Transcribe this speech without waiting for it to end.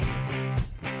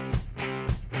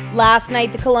Last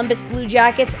night, the Columbus Blue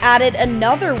Jackets added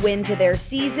another win to their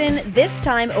season, this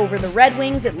time over the Red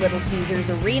Wings at Little Caesars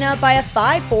Arena by a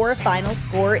 5-4 final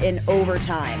score in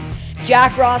overtime.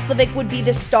 Jack Roslovic would be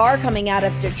the star coming out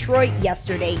of Detroit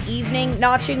yesterday evening,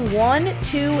 notching 1,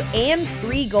 2, and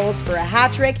 3 goals for a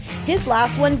hat trick, his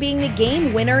last one being the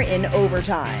game winner in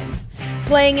overtime.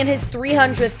 Playing in his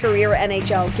 300th career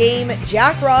NHL game,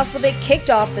 Jack Roslovic kicked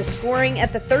off the scoring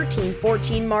at the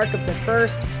 13-14 mark of the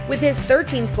first, with his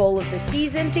 13th goal of the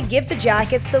season to give the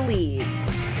Jackets the lead.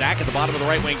 Zach at the bottom of the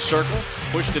right wing circle,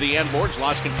 pushed to the end boards,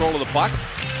 lost control of the puck.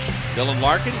 Dylan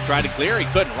Larkin tried to clear, he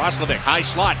couldn't. Roslovic, high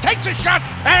slot, takes a shot,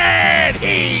 and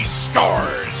he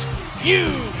scores!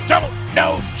 You don't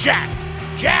know Jack.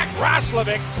 Jack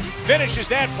Roslovic finishes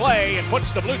that play and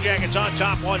puts the Blue Jackets on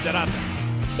top 1-0.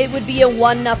 It would be a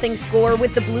 1-0 score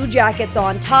with the Blue Jackets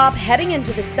on top heading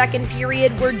into the second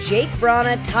period, where Jake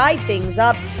Vrana tied things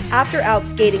up after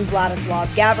outskating Vladislav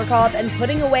Gavrikov and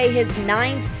putting away his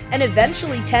 9th and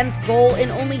eventually 10th goal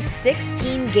in only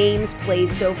 16 games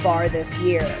played so far this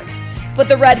year. But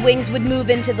the Red Wings would move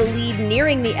into the lead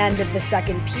nearing the end of the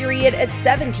second period at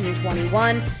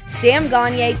 17-21, Sam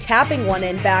Gagner tapping one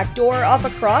in backdoor off a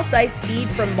cross-ice feed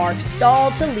from Mark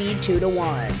Stahl to lead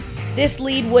 2-1. This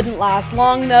lead wouldn't last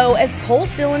long, though, as Cole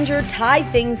Sillinger tied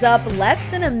things up less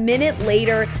than a minute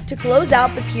later to close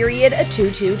out the period, a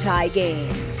 2-2 tie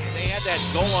game. They had that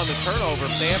goal on the turnover,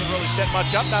 but they haven't really set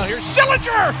much up. Now here's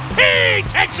Sillinger! He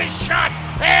takes a shot,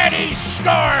 and he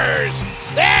scores!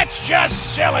 That's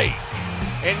just silly!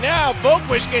 And now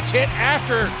Boqvist gets hit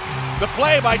after the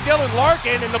play by Dylan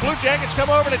Larkin, and the Blue Jackets come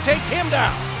over to take him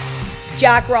down.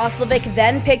 Jack Roslovic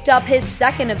then picked up his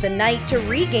second of the night to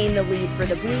regain the lead for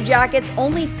the Blue Jackets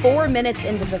only 4 minutes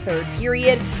into the third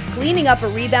period, cleaning up a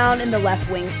rebound in the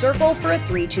left wing circle for a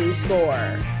 3-2 score.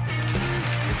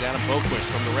 Here's Adam Boqvist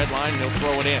from the red line, and he'll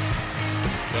throw it in.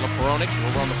 Filip Hronek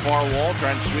over on the far wall,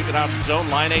 trying to sweep it out of the zone.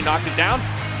 Laine knocked it down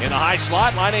in the high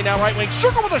slot. Laine now right wing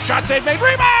circle with a shot save made.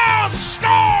 Rebound! Score!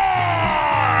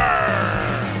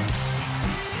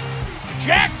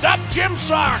 Jacked up gym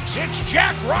socks. It's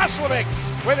Jack Roslovic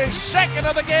with his second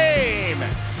of the game.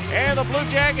 And the Blue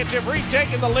Jackets have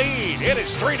retaken the lead. It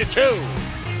is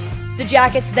 3-2. The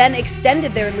Jackets then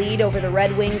extended their lead over the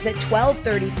Red Wings at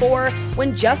 12:34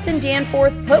 when Justin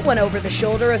Danforth put one over the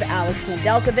shoulder of Alex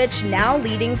Nedeljkovic, now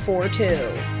leading 4-2.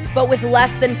 But with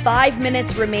less than 5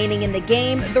 minutes remaining in the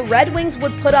game, the Red Wings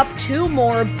would put up 2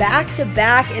 more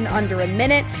back-to-back in under a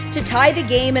minute to tie the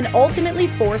game and ultimately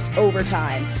force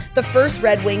overtime. The first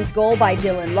Red Wings goal by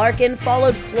Dylan Larkin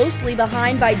followed closely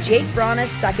behind by Jake Vrana's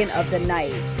second of the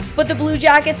night. But the Blue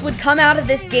Jackets would come out of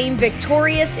this game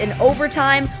victorious in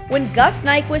overtime when Gus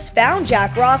Nyquist found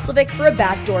Jack Roslovic for a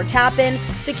backdoor tap-in,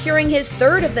 securing his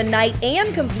third of the night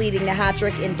and completing the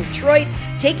hat-trick in Detroit,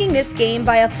 taking this game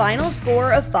by a final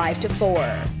score of 5-4.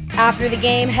 After the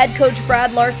game, head coach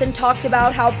Brad Larson talked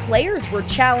about how players were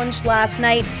challenged last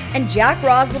night, and Jack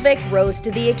Roslovic rose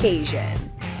to the occasion.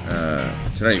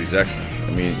 Tonight he was excellent.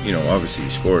 I mean, obviously he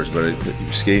scores, but he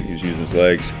was skating, he was using his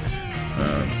legs.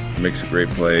 He makes a great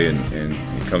play, and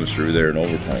he comes through there in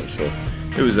overtime. So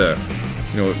it was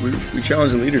we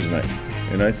challenged the leaders tonight,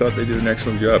 and I thought they did an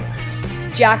excellent job.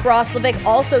 Jack Roslovic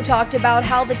also talked about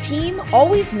how the team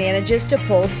always manages to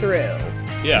pull through.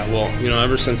 Yeah, well,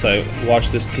 ever since I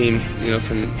watched this team,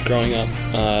 from growing up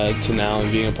to now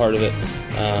and being a part of it,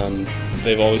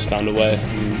 they've always found a way.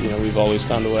 And, we've always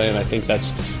found a way, and I think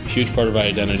that's a huge part of our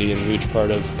identity and a huge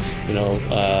part of,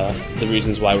 the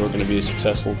reasons why we're going to be a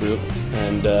successful group.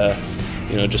 And,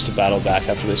 just to battle back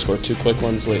after they scored 2 quick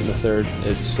ones late in the third,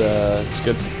 it's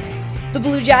good. The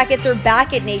Blue Jackets are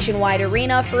back at Nationwide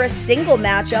Arena for a single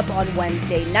matchup on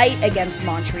Wednesday night against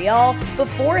Montreal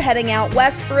before heading out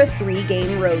west for a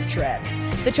 3-game road trip.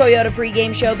 The Toyota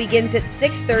pregame show begins at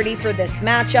 6:30 for this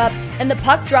matchup, and the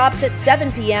puck drops at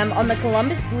 7 p.m. on the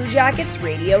Columbus Blue Jackets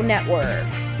radio network.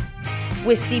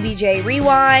 With CBJ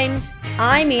Rewind,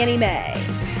 I'm Annie Mae.